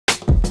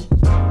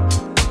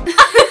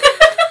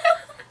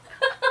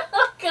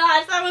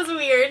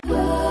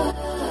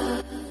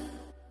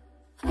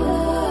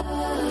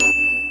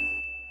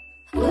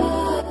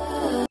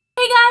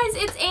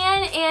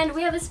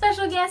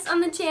special guest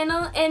on the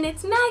channel, and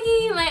it's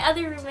Maggie, my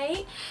other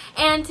roommate.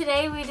 And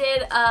today we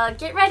did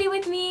get ready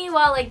with me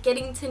while like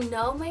getting to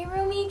know my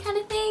roomie kind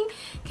of thing,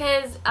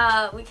 because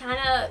we kind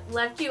of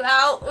left you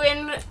out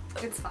when...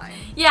 It's fine.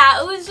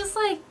 Yeah, it was just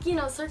like, you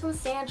know,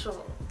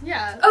 circumstantial.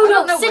 Yeah. Oh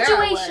no,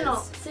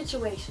 situational.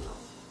 Situational.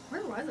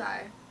 Where was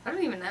I? I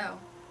don't even know.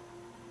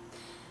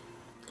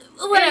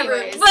 Whatever.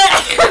 Anyways.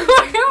 But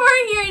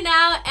we're here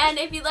now, and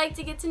if you'd like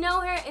to get to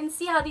know her and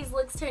see how these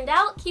looks turned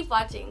out, keep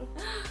watching.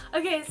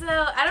 Okay, so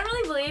I don't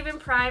really believe in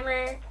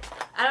primer.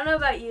 I don't know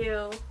about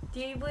you. Do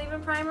you believe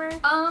in primer?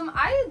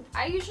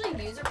 I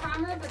usually use a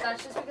primer, but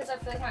that's just because I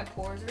feel like my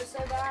pores are so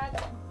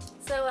bad.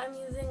 So I'm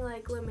using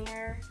like La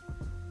Mer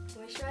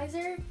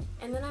moisturizer,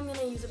 and then I'm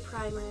gonna use a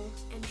primer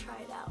and try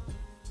it out.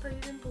 But you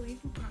didn't believe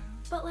in primer.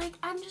 But like,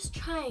 I'm just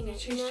trying it.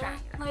 She's trying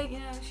it. Like, you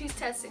know, she's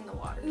testing the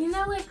waters. You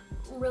know, like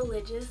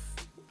religious.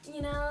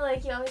 You know,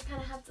 like you always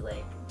kind of have to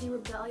like be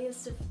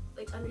rebellious to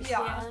like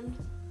understand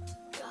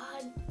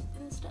God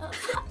and stuff.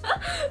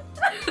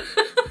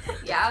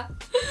 Yeah.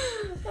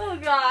 Oh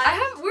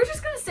God. We're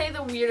just gonna say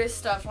the weirdest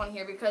stuff on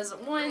here because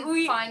one,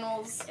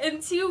 finals,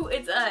 and two,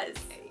 it's us.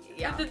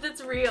 Yeah.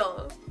 That's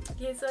real.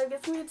 Okay, so I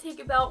guess I'm gonna take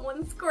about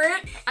 1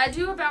 squirt. I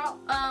do about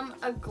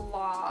a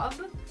glob.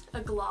 A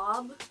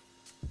glob?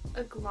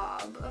 A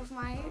glob of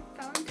my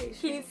foundation.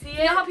 Can you see it?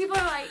 You know how people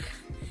are like,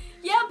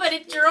 yeah, but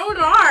it's your own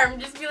arm.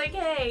 Just be like,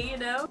 hey, you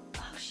know.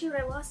 Oh shoot,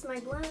 I lost my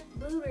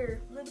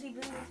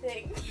blibbity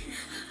thing.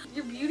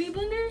 Your beauty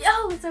blender?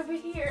 Oh, it's over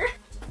here.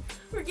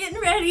 We're getting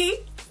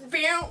ready.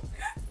 Bam,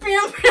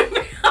 bam, bam,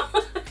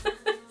 bam.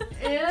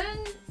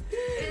 And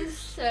is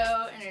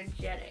so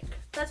energetic.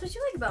 That's what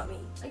you like about me.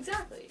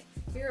 Exactly.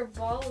 You're a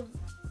ball of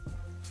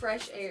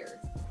fresh air.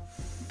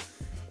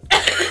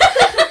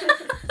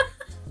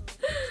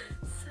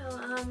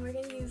 So, we're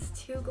gonna use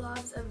 2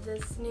 globs of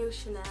this new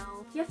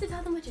Chanel. You have to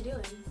tell them what you're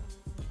doing.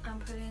 I'm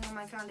putting on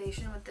my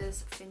foundation with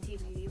this Fenty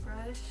Beauty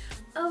brush.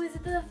 Oh, is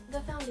it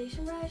the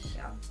foundation brush?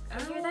 Yeah.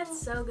 I hear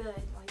that's so good.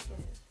 Like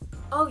it.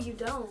 Oh, you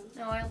don't?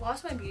 No, I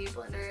lost my beauty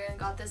blender and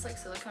got this like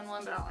silicone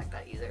one, but I don't like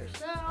that either.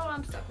 So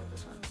I'm stuck with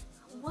this one.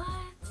 What?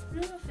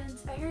 No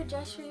offense. I heard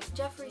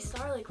Jeffree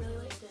Star like really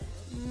liked it.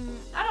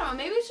 I don't know.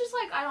 Maybe it's just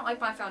like I don't like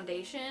my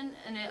foundation,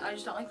 and I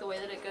just don't like the way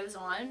that it goes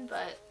on.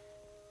 But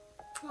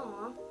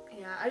Aw.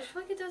 yeah, I just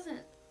feel like it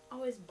doesn't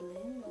always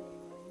blend very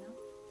well, you know.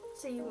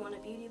 So you want a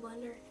beauty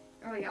blender?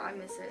 Oh yeah, I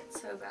miss it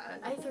so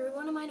bad. I threw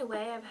one of mine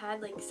away. I've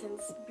had like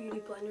since beauty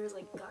blenders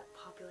like got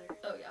popular.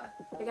 Oh yeah.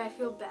 Like I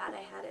feel bad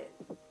I had it.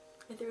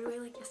 I threw it away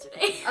like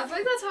yesterday. I feel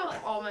like that's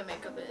how all my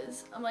makeup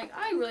is. I'm like,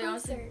 I really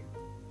honestly.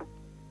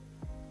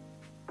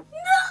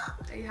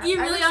 No. Yeah, You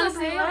really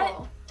honestly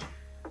what?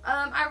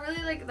 I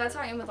really like. That's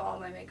how I am with all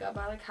my makeup.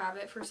 I like have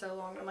it for so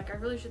long. I'm like, I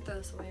really should throw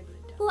this away, but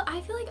I don't. Well,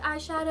 I feel like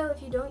eyeshadow,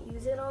 if you don't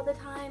use it all the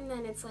time,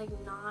 then it's like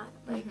not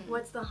like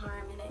what's the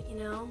harm in it, you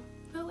know?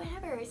 But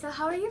whatever. So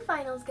how are your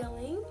finals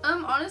going?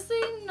 Honestly,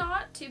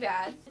 not too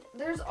bad.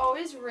 There's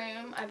always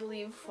room, I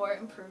believe, for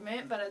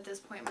improvement, but at this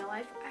point in my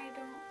life, I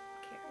don't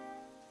care.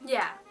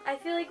 Yeah, I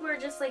feel like we're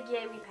just like,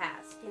 yay, we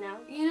passed, you know?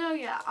 You know,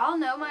 yeah, I'll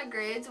know my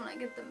grades when I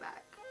get them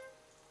back.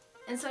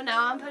 And so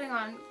now I'm putting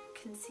on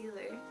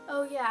concealer.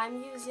 Oh yeah,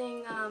 I'm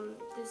using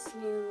this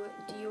new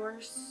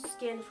Dior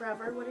Skin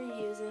Forever. What are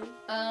you using?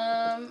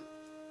 I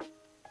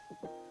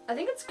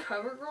think it's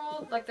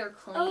CoverGirl, like their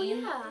clean Oh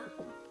yeah.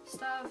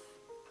 stuff.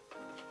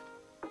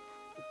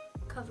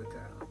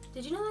 CoverGirl.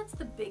 Did you know that's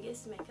the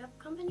biggest makeup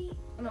company?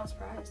 I'm not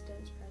surprised.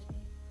 Didn't surprise me.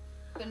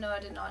 But no, I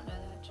did not know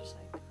that. Just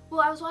like. Well,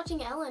 I was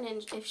watching Ellen,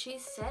 and if she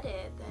said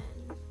it,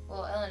 then.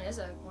 Well, Ellen is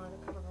one of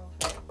the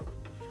CoverGirls. Right?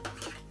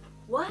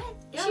 What?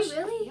 Yeah, Is she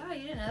really? Yeah,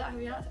 you didn't know that.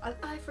 Have you not?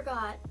 I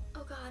forgot.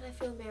 Oh God, I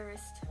feel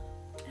embarrassed.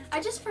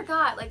 I just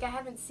forgot. Like I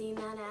haven't seen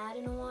that ad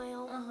in a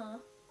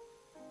while.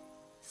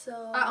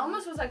 So. I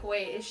almost was like,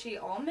 wait, is she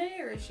all May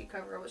or is she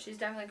CoverGirl? But she's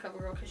definitely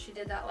CoverGirl because she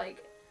did that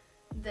like,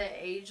 the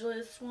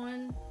ageless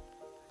one.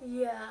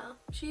 Yeah,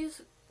 she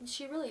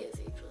really is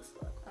ageless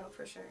look. Oh,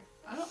 for sure.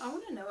 I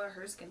want to know what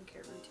her skincare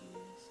routine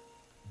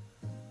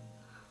is.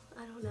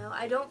 I don't know.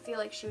 I don't feel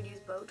like she would use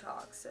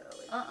Botox, so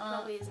it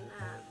probably isn't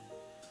that.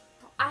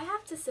 I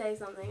have to say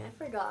something. I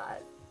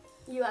forgot.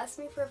 You asked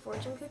me for a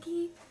fortune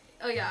cookie.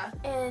 Oh yeah.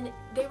 And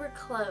they were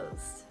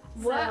closed.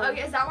 What? So,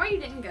 Okay, is that why you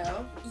didn't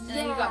go? And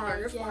then you got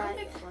burger. Yeah, Why are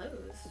they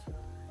closed?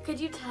 Could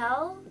you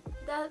tell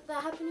that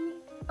happened to me?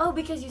 Oh,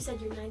 because you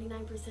said you're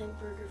 99%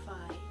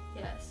 BurgerFi.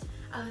 Yes.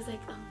 I was like,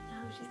 oh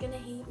no, she's gonna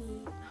hate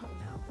me. Oh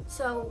no.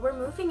 So we're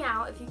moving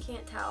out, if you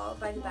can't tell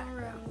by the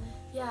background.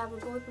 Yeah, we're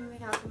both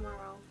moving out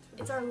tomorrow.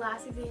 It's our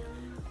last exam.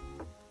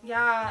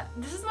 Yeah,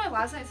 this is my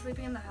last night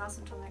sleeping in the house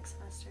until next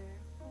semester.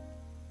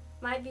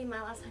 Might be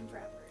my last time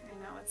forever. I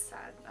know, it's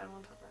sad. I don't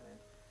want to talk about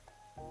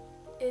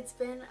it. It's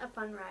been a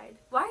fun ride.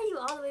 Why are you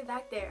all the way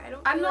back there?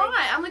 I'm not.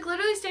 I'm like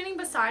literally standing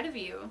beside of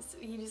you. So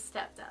you just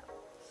stepped up.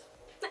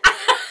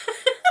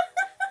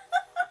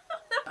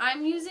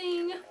 I'm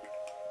using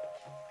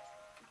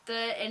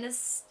the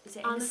Anastasia.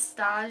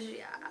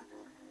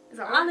 Is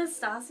that what?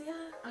 Anastasia?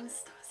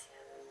 Anastasia.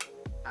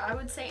 I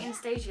would say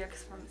Anastasia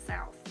because I'm from the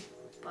South,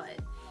 but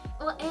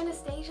Well,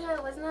 Anastasia,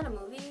 wasn't that a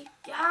movie?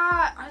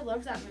 Yeah, I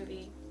love that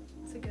movie.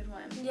 It's a good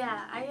one.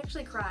 Yeah, I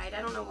actually cried.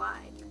 I don't know why.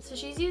 So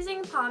she's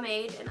using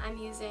pomade and I'm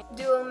using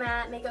Duo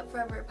Matte Makeup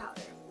Forever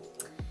powder.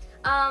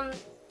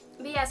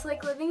 But yeah, so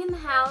like living in the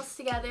house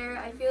together,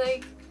 I feel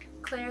like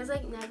Claire's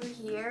like never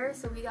here,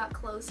 so we got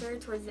closer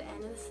towards the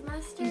end of the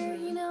semester,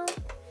 you know?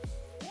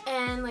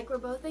 And like we're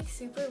both like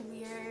super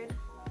weird,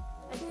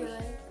 I feel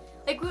like.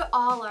 Like we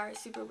all are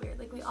super weird.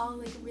 Like we all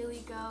like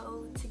really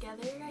go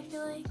together, I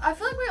feel like. I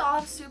feel like we all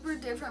have super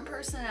different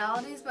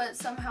personalities, but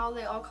somehow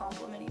they all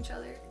complement each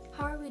other.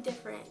 How are we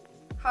different?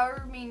 How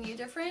are me and you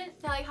different?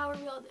 Yeah, like how are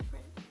we all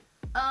different?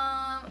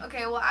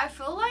 Okay, well I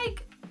feel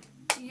like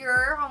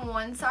you're on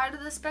one side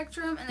of the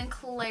spectrum and then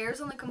Claire's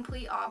on the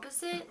complete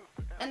opposite.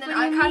 And then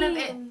I'm kind of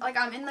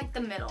I'm in like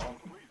the middle.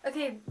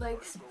 Okay,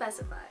 like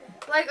specify.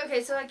 Like,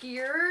 okay, so like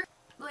your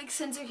like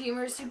sense of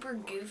humor is super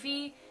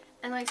goofy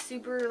and like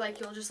super like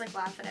you'll just like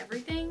laugh at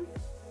everything.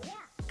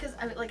 Because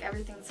I mean, like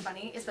everything's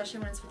funny, especially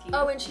when it's with you.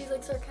 Oh, and she's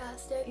like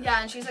sarcastic.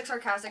 Yeah, and she's like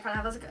sarcastic, kind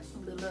of has like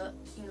a little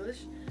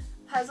English,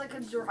 has like a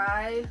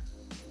dry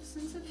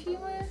sense of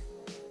humor.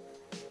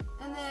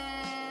 And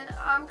then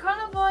I'm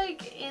kind of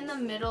like in the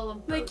middle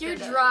of both. Like you're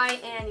dry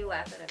and you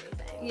laugh at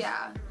everything.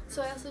 Yeah.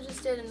 So I also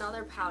just did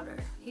another powder.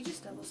 He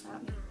just double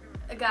snapped me.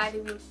 A guy to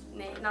be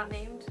not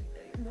named.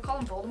 We'll call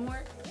him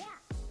Voldemort.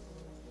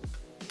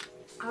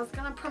 I was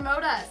gonna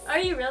promote us. Are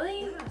you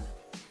really? Yeah.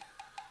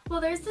 Well,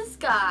 there's this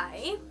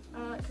guy.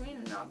 Can we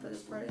not put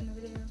this part in the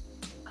video?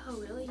 Oh,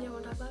 really? You don't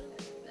want to talk about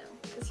it? No,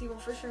 because he will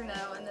for sure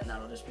know, and then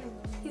that'll just be.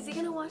 Is he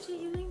gonna watch it,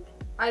 you think?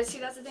 I see.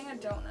 That's the thing. I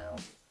don't know.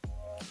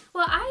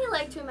 Well, I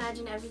like to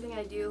imagine everything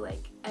I do,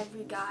 like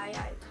every guy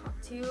I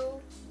talk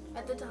to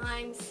at the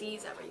time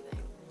sees everything.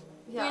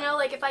 Yeah. You know,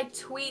 like if I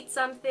tweet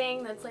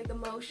something that's like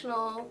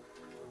emotional,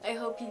 I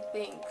hope he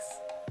thinks,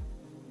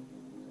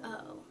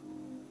 oh,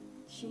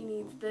 she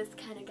needs this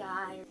kind of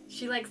guy.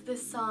 She likes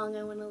this song,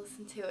 I want to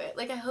listen to it.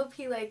 Like I hope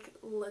he like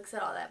looks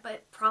at all that,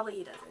 but probably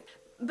he doesn't.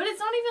 But it's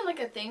not even like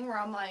a thing where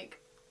I'm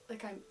like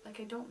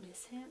I don't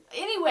miss him.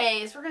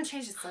 Anyways, we're gonna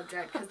change the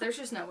subject because there's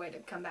just no way to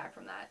come back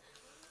from that.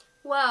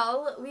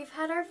 Well, we've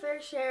had our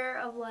fair share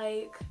of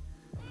like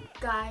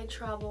guy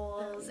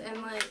troubles and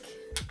like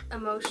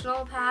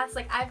emotional paths.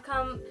 Like I've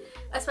come,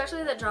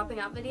 especially the dropping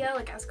out video,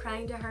 like I was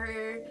crying to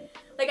her.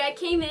 Like I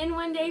came in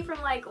one day from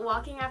like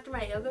walking after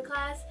my yoga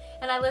class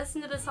and I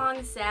listened to the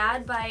song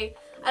Sad by,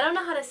 I don't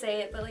know how to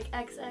say it, but like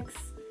XX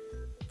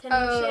Tension.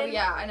 Oh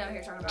yeah, I know who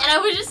you're talking about. And I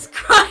was just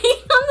crying on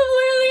the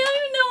floor, like I don't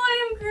even know why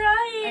I'm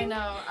crying. I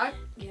know,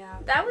 yeah.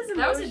 That was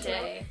emotional. That was a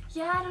day.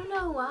 Yeah, I don't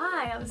know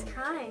why I was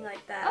crying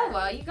like that. Oh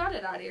well, you got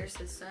it out of your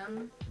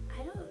system.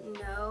 I don't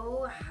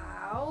know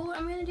how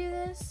I'm gonna do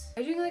this.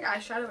 Are you doing like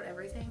eyeshadow and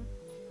everything?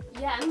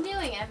 Yeah, I'm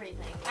doing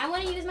everything. I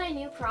want to use my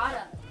new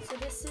product. So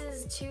this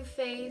is Too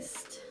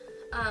Faced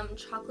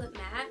Chocolate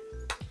Matte,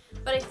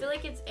 but I feel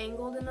like it's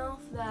angled enough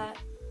that,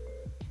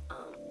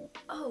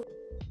 oh,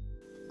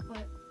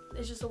 what?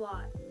 It's just a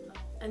lot.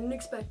 I didn't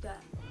expect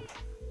that.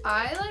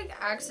 I like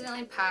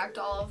accidentally packed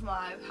all of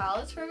my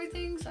palettes for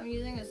everything, so I'm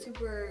using a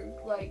super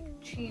like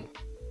cheap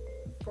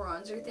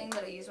bronzer thing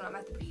that I use when I'm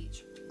at the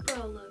beach.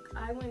 Bro, look,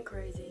 I went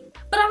crazy.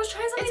 But I was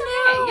trying something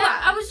It's new. okay,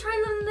 yeah. I was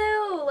trying something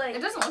new. Like,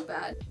 it doesn't look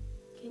bad.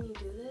 Can you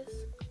do this?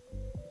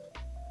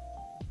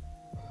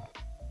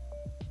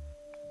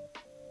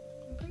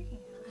 I'm breaking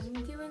it. I'm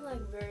doing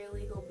like very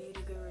legal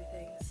beauty guru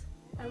things.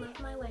 I left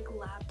my like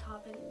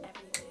laptop and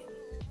everything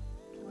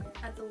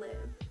at the lib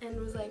and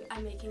was like,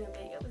 I'm making a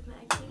makeup with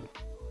Maggie.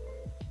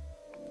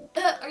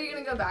 Are you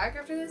gonna go back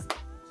after this?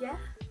 Yeah.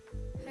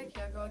 Heck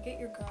yeah, girl, get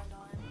your grind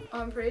on.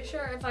 I'm pretty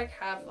sure if like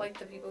half like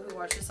the people who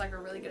watch this like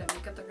are really good at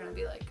makeup, they're gonna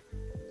be like,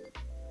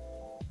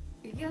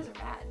 you guys are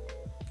bad.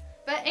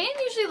 But Anne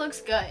usually looks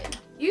good.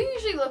 You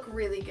usually look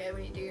really good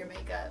when you do your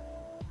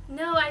makeup.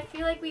 No, I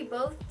feel like we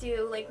both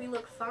do. Like we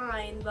look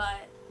fine,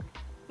 but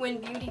when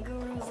beauty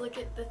gurus look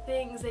at the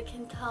things, they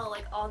can tell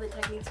like all the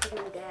techniques for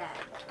your dad.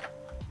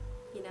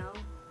 You know?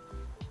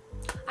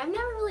 I've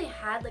never really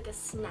had like a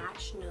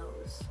snatch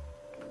nose.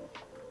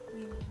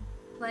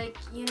 Like,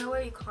 you know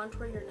where you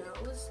contour your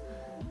nose?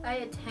 I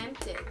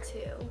attempted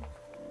to.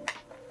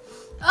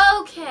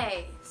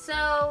 Okay,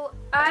 so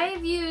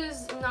I've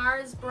used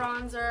NARS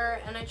bronzer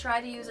and I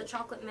tried to use a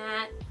chocolate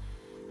matte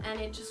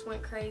and it just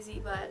went crazy,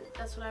 but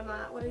that's what I'm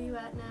at. What are you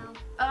at now?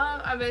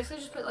 I basically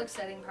just put like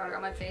setting powder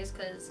on my face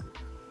because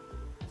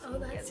oh,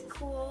 that's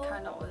cool.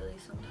 Kind of oily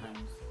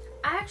sometimes.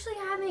 I actually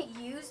haven't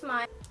used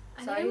my,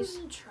 I think I'm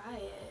gonna try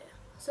it.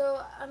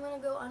 So I'm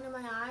gonna go under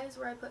my eyes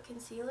where I put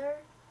concealer.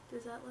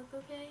 Does that look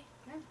okay?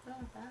 Yeah, that's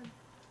not bad.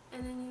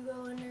 And then you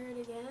go under it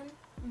again.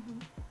 Mm-hmm.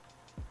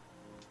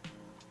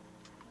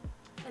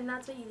 And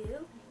that's what you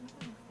do?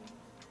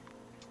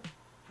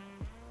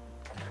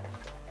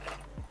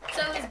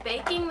 So is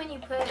baking when you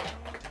put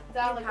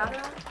that your powder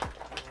on?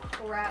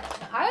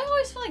 Crap. I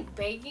always feel like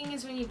baking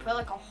is when you put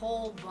like a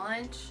whole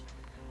bunch.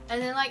 And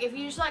then like if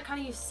you just like kind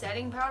of use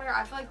setting powder,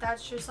 I feel like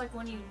that's just like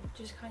when you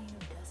just kind of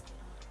dust it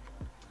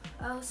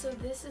on. Oh, so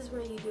this is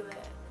where you do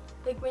it.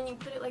 like when you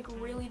put it like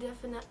really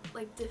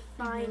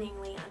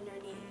definingly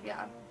underneath.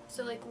 Yeah.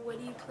 So like, what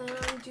do you plan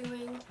on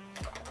doing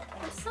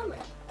this summer?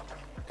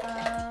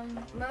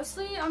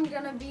 Mostly I'm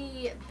gonna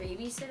be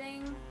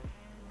babysitting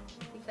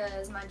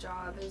because my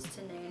job is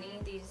to nanny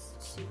these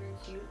super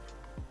cute,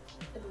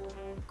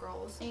 adorable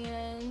girls.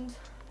 And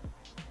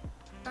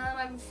I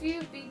have a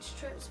few beach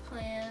trips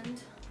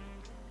planned.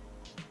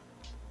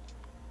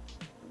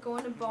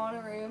 Going to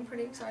Bonnaroo, I'm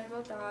pretty excited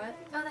about that.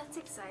 Oh, that's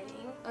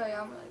exciting. Oh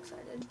yeah, I'm really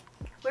excited.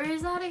 Where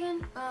is that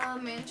again?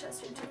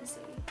 Manchester,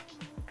 Tennessee.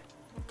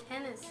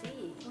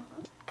 Tennessee.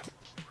 Uh-huh.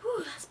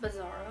 Whew, that's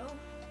bizarro.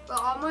 But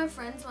all my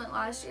friends went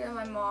last year and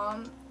my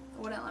mom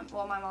wouldn't let me,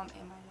 well, my mom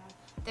and my dad,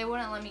 they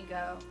wouldn't let me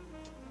go.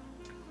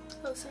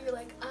 Oh, so you're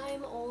like,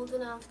 I'm old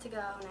enough to go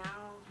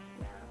now.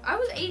 Yeah. I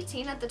was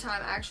 18 at the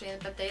time actually,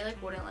 but they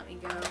like wouldn't let me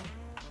go.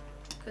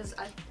 Cause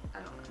I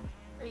don't know.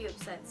 Are you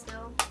upset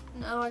still?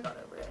 No, I got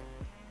over it.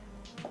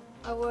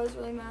 I was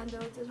really mad though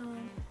at the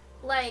time.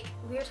 Like,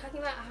 we were talking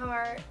about how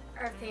our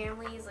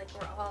families, like,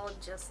 we're all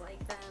just like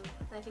them.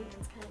 I think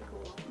that's kind of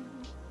cool.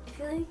 Mm-hmm. I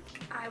feel like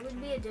I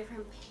would be a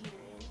different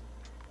parent.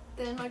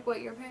 Then like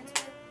what your parents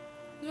did?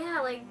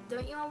 Yeah, like,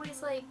 don't you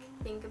always, like,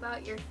 think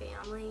about your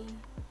family?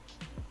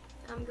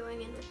 I'm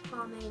going into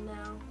prom day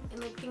now.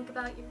 And, like, think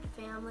about your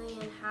family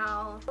and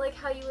how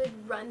you would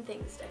run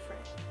things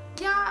different.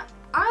 Yeah,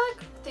 I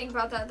like think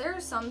about that. There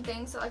are some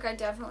things that like I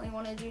definitely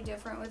want to do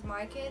different with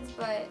my kids,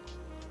 but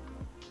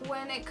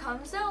when it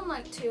comes down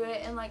like to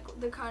it and like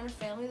the kind of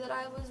family that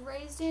I was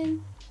raised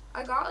in,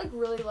 I got like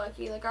really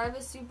lucky. Like I have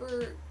a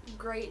super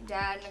great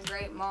dad and a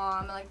great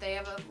mom, and like they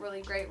have a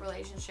really great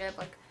relationship.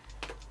 Like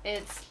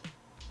it's,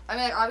 I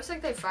mean, like, obviously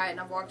like they fight and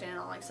I've walked in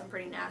on like some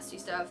pretty nasty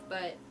stuff,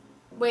 but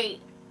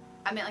wait,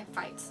 I meant like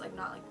fights, like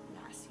not like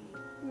nasty.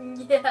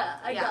 Yeah,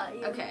 I got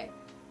you. Okay.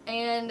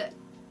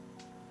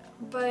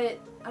 But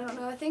I don't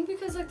know, I think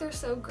because like they're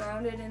so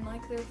grounded in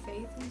like their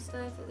faith and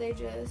stuff that they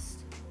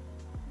just,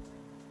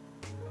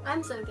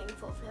 I'm so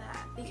thankful for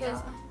that because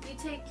you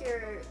take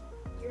your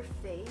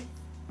faith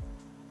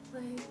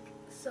like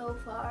so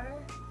far,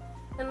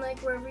 and like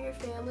wherever your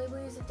family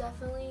believes, it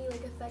definitely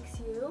like affects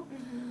you.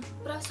 Mm-hmm.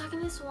 But I was talking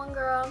to this one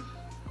girl,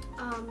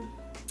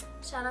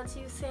 shout out to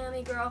you,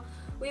 Sammy girl.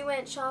 We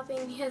went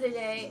shopping the other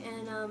day,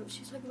 and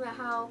she was talking about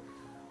how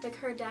like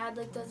her dad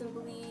like doesn't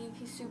believe,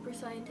 he's super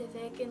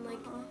scientific, and like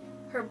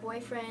her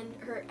boyfriend,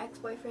 her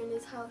ex-boyfriend,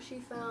 is how she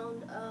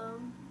found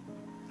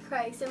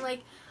Christ. And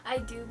like I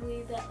do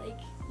believe that like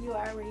you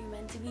are where you're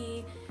meant to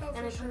be,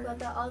 and I talk about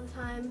that all the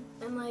time,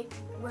 and like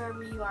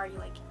wherever you are, you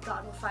like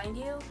God will find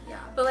you. Yeah.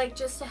 But like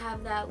just to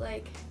have that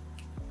like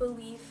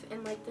belief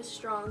and like the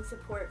strong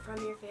support from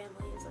your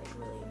family is like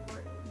really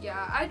important.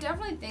 Yeah, I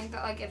definitely think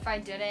that like if I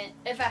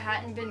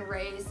hadn't been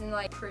raised in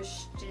like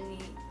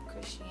Christianity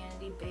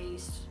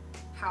based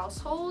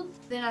household,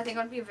 then I think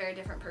I'd be a very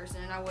different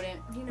person, and I wouldn't,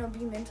 you know, be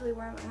mentally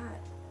where I'm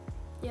at.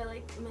 Yeah,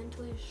 like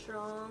mentally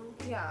strong.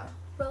 Yeah.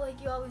 But like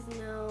you always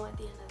know at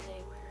the end of the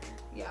day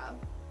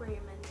where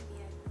you're meant to be,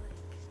 I feel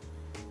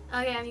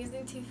like. Okay, I'm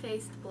using Too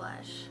Faced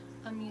blush.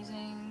 I'm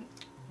using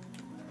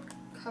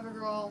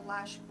CoverGirl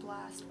Lash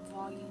Blast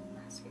Volume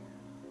Mascara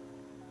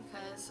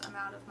because I'm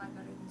out of my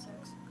Better Than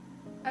Sex.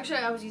 Actually,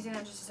 I was using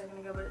that just a second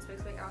ago, but it's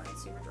basically out and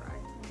it's super dry.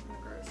 It's kind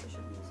of gross. I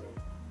shouldn't use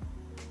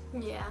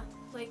it. Yeah,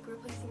 like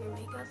replacing your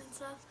makeup and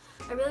stuff.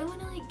 I really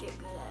want to like get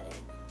good at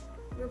it.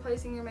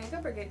 Replacing your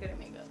makeup or get good at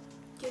makeup?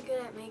 Get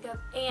good at makeup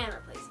and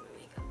replacing your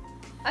makeup.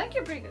 I think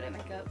you're pretty good at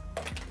makeup.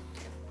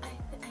 I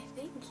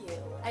thank you.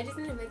 I just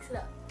need to mix it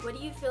up. What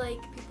do you feel like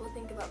people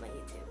think about my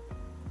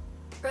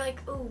YouTube? Or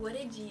like, oh, what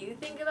did you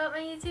think about my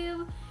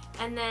YouTube?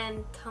 And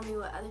then tell me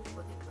what other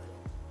people think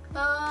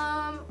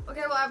about it.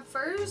 Okay, well at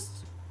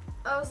first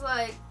I was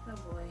like, oh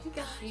boy,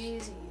 Gosh.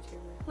 she's a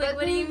YouTuber. Like,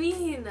 what do you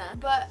mean?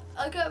 But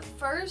like at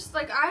first,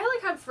 like I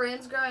like had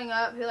friends growing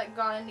up who like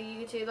got into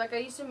YouTube. Like I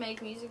used to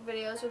make music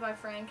videos with my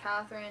friend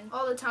Catherine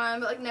all the time,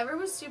 but like never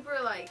was super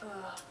like,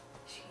 oh,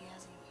 she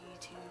has a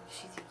YouTube,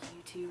 she's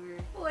a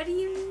YouTuber. What do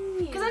you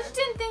mean? Because I just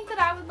didn't think that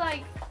I would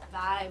like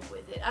vibe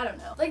with it. I don't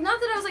know. Like not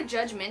that I was like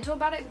judgmental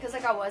about it, because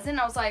like I wasn't.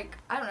 I was like,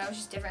 I don't know, it's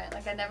just different.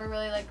 Like I never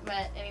really like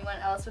met anyone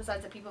else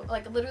besides the people,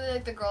 like literally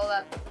like the girl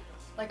that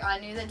like I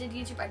knew that did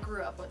YouTube, I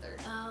grew up with her.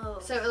 Oh.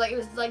 So like it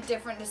was like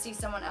different to see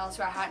someone else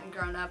who I hadn't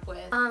grown up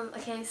with.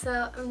 Okay,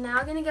 so I'm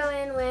now gonna go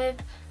in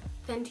with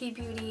Fenty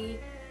Beauty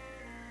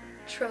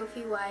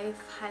Trophy Wife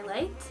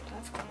Highlight.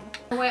 That's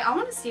cool. Wait, I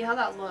want to see how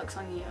that looks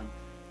on you.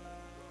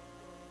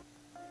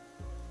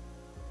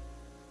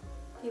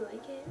 Do you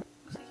like it?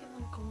 Looks like a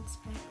little gold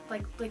speck.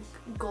 Like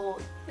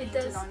gold. It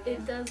painted does. on you.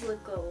 It does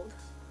look gold.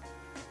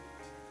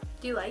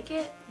 Do you like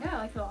it? Yeah, I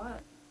like it a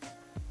lot.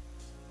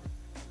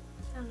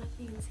 I don't know if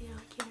you can see it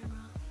on camera.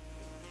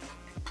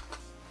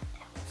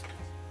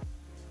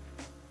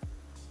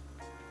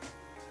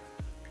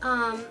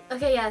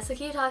 Okay, yeah, so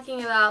keep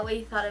talking about what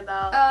you thought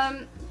about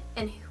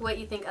and what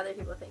you think other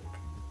people think.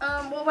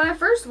 Well, when I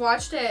first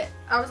watched it,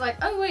 I was like,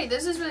 oh wait,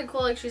 this is really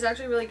cool, like she's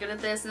actually really good at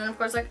this. And then of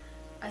course, like,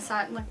 I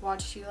sat and like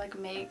watched you like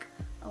make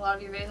a lot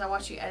of your videos. I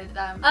watched you edit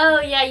them.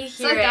 Oh yeah, you hear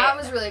so, like, it. that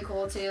was really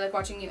cool too, like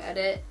watching you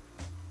edit.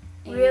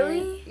 And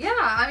Really? yeah,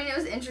 I mean, it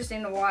was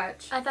interesting to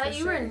watch. I thought for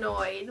you were sure.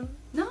 annoyed.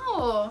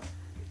 No.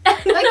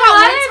 Like that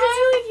I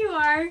feel like you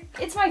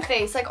are. It's my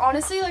face. Like,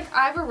 honestly, like,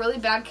 I have a really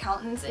bad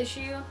countenance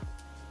issue.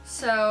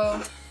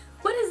 So,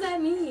 What does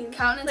that mean?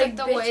 countenance, like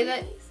the way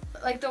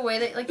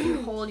that, like,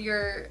 you hold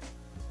your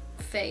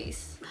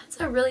face. That's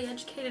a really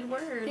educated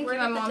word. Thank you.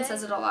 My mom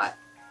says it a lot.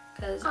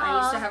 Because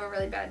I used to have a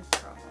really bad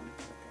problem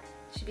with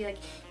it. She'd be like,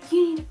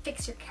 you need to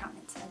fix your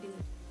countenance. And I'd be like,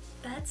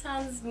 that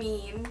sounds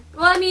mean.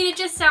 Well, I mean, it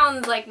just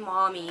sounds like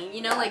mommy,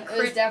 you know, yeah, like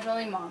it was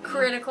definitely mommy.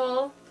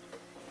 critical,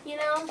 you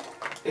know?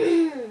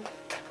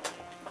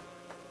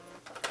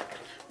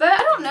 But I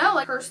don't know,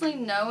 like, personally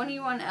know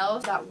anyone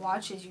else that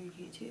watches your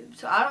YouTube.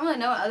 So I don't really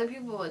know what other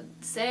people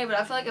would say, but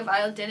I feel like if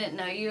I didn't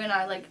know you and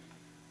I, like,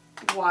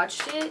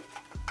 watched it,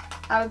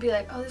 I would be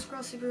like, oh, this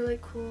girl's super, really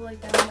cool,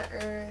 like, down to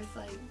earth,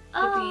 like,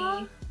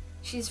 hippie.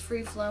 She's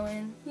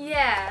free-flowing.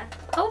 Yeah,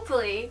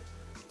 hopefully.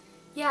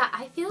 Yeah,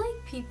 I feel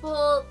like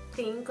people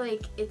think,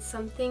 like, it's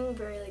something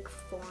very, like,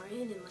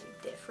 foreign and,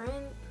 like,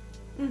 different.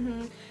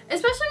 Mm-hmm.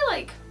 Especially,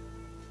 like,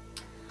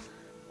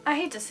 I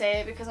hate to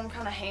say it because I'm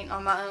kind of hating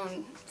on my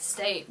own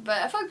state,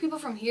 but I feel like people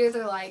from here,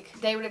 they're like,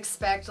 they would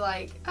expect,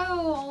 like,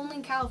 oh,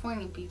 only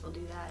California people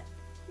do that.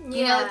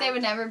 You know, like, they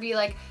would never be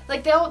like,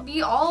 they'll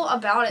be all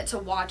about it to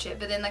watch it,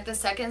 but then, like, the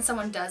second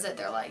someone does it,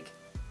 they're like,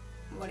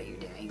 what are you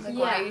doing? Like,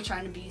 why are you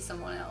trying to be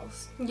someone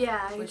else?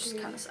 Yeah, which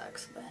kind of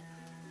sucks, but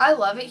I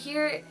love it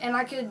here, and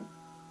I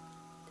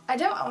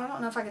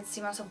don't know if I could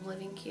see myself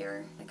living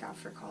here, like,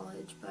 after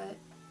college, but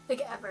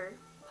like, ever,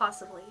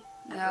 possibly.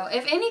 no.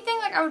 If anything,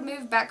 like, I would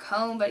move back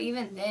home, but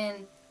even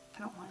then, I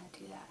don't want to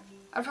do that.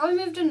 I'd probably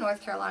move to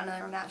North Carolina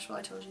or Nashville.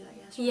 I told you that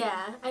yesterday.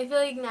 Yeah, I feel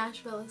like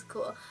Nashville is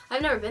cool.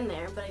 I've never been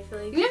there, but I feel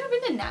like... You've never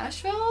been to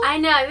Nashville? I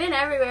know, I've been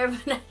everywhere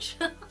but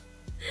Nashville.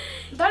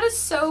 That is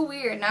so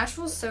weird.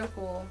 Nashville's so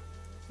cool.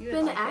 You've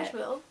been to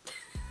Asheville.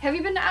 Have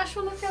you been to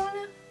Asheville, North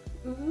Carolina?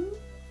 Mm-hmm.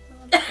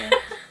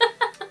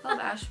 I love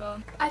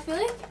Asheville. I feel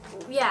like,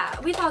 yeah,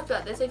 we talked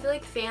about this. I feel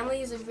like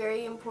family is a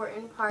very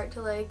important part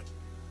to, like,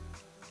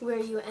 where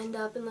you end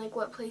up and, like,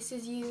 what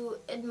places you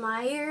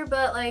admire.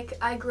 But, like,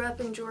 I grew up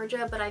in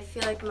Georgia, but I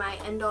feel like my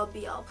end-all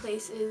be-all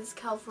place is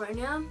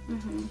California.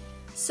 Mm-hmm.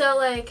 So,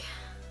 like,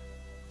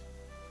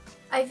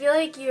 I feel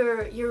like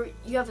you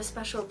have a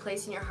special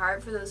place in your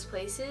heart for those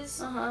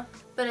places.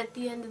 But at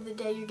the end of the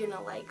day, you're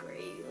gonna like where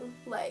you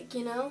like,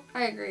 you know?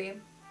 I agree.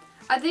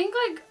 I think,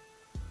 like,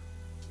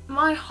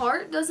 my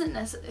heart doesn't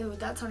necessarily,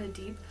 that sounded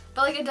deep,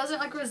 but, like, it doesn't,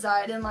 like,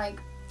 reside in, like,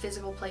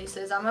 physical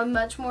places. I'm a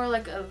much more,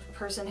 like, a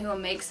person who will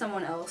make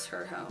someone else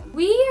her home.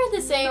 We are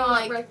the same, Not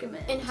like,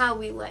 recommend. in how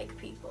we like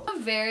people. I'm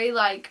a very,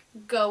 like,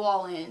 go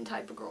all in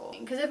type of girl.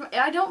 Because if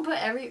I don't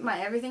put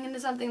my everything into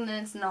something,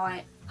 then it's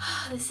not.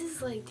 This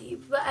is, like,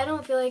 deep, but I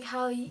don't feel like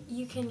how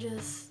you can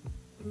just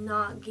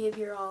not give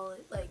your all,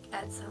 like,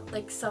 at some,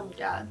 like, some,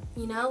 Yeah.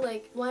 you know?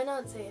 Like, why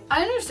not say it?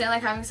 I understand,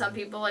 like, having some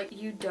people, like,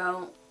 you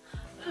don't,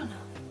 I don't know.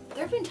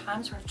 There have been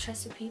times where I've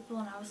trusted people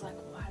and I was like,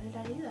 why did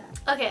I do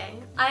that? Okay,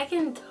 I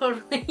can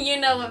totally, you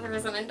know what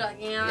person I'm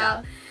talking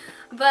about. Yeah.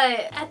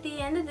 But at the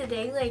end of the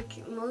day,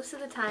 like, most of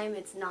the time,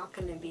 it's not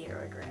going to be a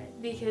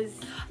regret because...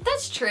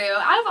 That's true.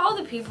 Out of all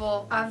the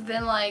people, I've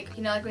been like,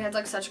 you know, like, we had,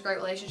 like, such a great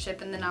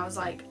relationship, and then I was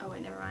like, oh,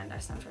 wait, never mind, I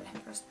Snapchatted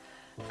him first.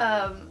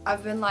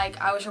 I've been like,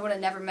 I wish I would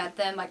have never met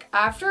them. Like,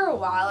 after a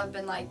while, I've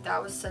been like,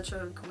 that was such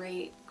a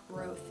great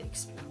growth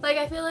experience. Like,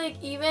 I feel like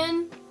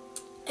even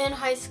in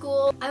high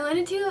school, I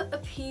wanted to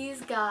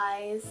appease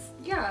guys.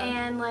 Yeah.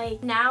 And,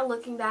 like, now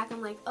looking back,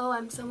 I'm like, oh,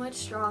 I'm so much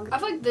stronger. I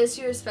feel like this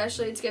year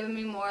especially, it's given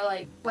me more,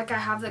 like I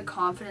have the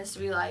confidence to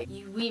be like,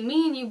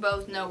 me and you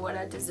both know what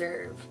I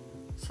deserve.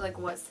 So, like,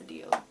 what's the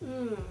deal?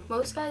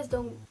 Most guys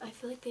don't, I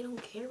feel like they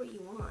don't care what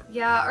you want.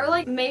 Yeah, or,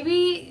 like,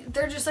 maybe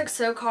they're just, like,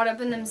 so caught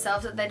up in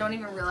themselves that they don't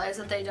even realize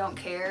that they don't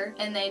care,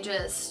 and they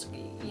just,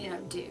 you know,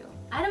 do.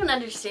 I don't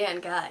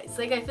understand guys.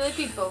 Like, I feel like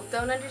we both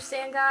don't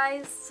understand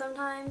guys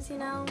sometimes, you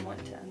know? I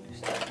want to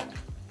understand.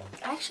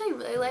 I actually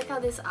really like how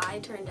this eye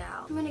turned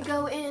out. I'm gonna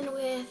go in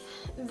with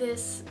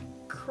this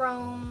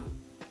chrome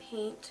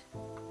paint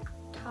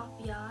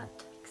top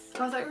yacht.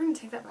 Oh, I thought you were gonna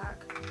take that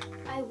back.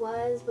 I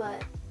was,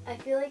 but I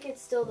feel like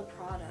it's still the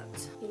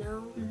product, you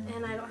know?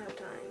 And I don't have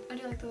time. I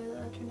do like the way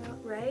that turned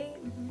out. Right?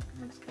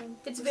 Looks good.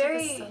 It's Looks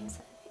very, like a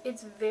sunset.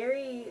 it's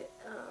very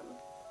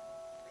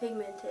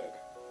pigmented.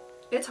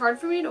 It's hard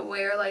for me to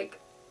wear, like,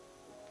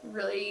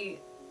 really,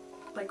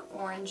 like,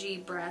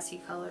 orangey,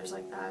 brassy colors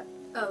like that.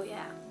 Oh,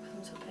 yeah.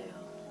 I'm so pale.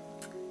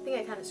 I think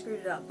I kind of screwed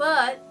it up,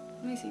 but...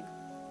 Let me see.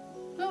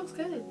 Oh, it's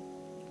good.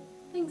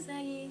 Thanks,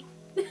 Maggie.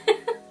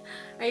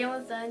 Are you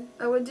almost done?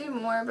 I would do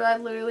more, but I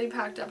literally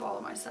packed up all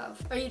of my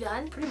stuff. Are you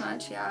done? Pretty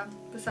much, yeah.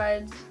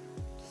 Besides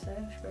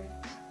setting spray.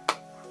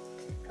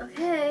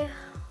 Okay,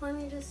 let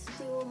me just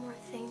do one more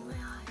thing in my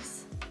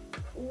eyes.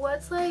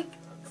 What's, like,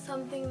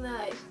 something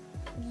that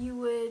you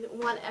would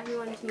want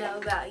everyone to know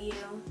about you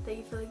that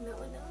you feel like no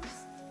one knows?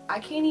 I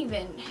can't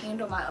even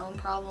handle my own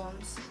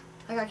problems.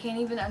 Like, I can't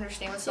even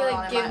understand what's So, going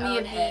like, on give in my me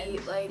own a head.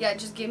 beat, like... Yeah,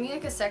 just give me,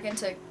 like, a second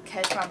to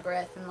catch my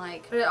breath and,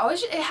 like... But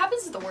it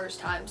happens at the worst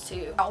times,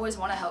 too. I always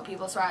want to help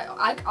people, so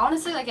I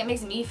honestly, like, it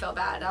makes me feel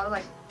bad. I was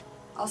like...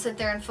 I'll sit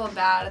there and feel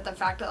bad at the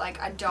fact that, like,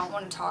 I don't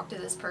want to talk to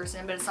this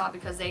person, but it's not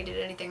because they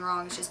did anything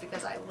wrong. It's just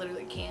because I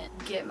literally can't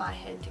get my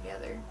head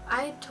together.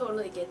 I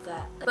totally get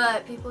that.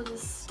 But people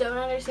just don't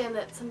understand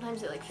that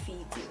sometimes it, like,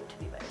 feeds you to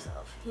be by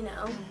yourself, you know?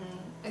 Mm-hmm.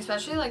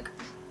 Especially, like,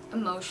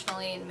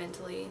 emotionally and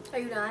mentally. Are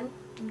you done?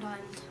 I'm done.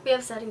 We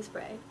have setting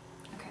spray.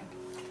 Okay.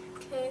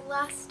 Okay,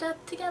 last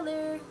step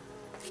together.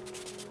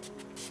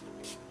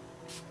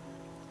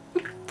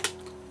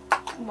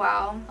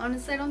 Wow.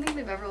 Honestly, I don't think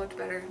they've ever looked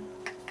better.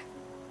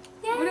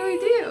 Yay. What do we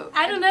do?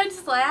 I don't know,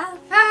 just laugh.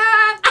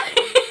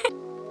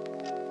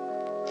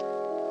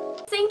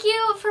 Thank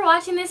you for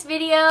watching this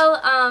video.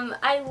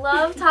 I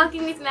love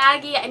talking with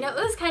Maggie. I know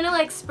it was kind of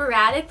like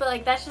sporadic, but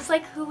like that's just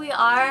like who we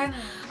are.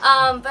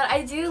 But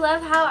I do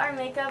love how our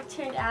makeup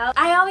turned out.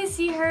 I always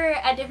see her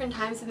at different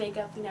times with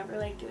makeup. We never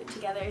like do it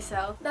together,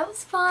 so that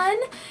was fun.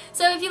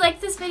 So if you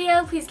liked this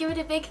video, please give it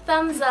a big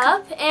thumbs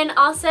up, and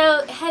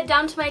also head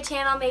down to my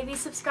channel, maybe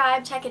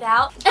subscribe, check it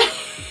out.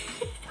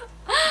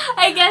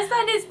 I guess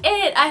that is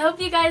it. I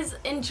hope you guys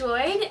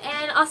enjoyed,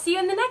 and I'll see you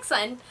in the next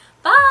one.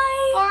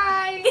 Bye!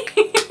 Bye!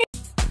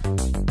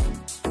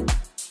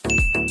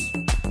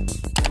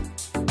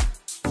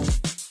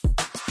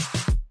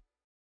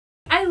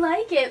 I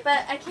like it,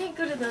 but I can't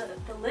go to the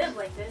lid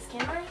like this,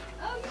 can I?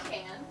 Oh, you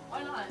can.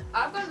 Why not?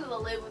 I've gone to the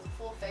lid with a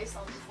full face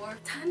on before.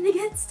 Time to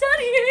get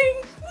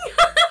studying!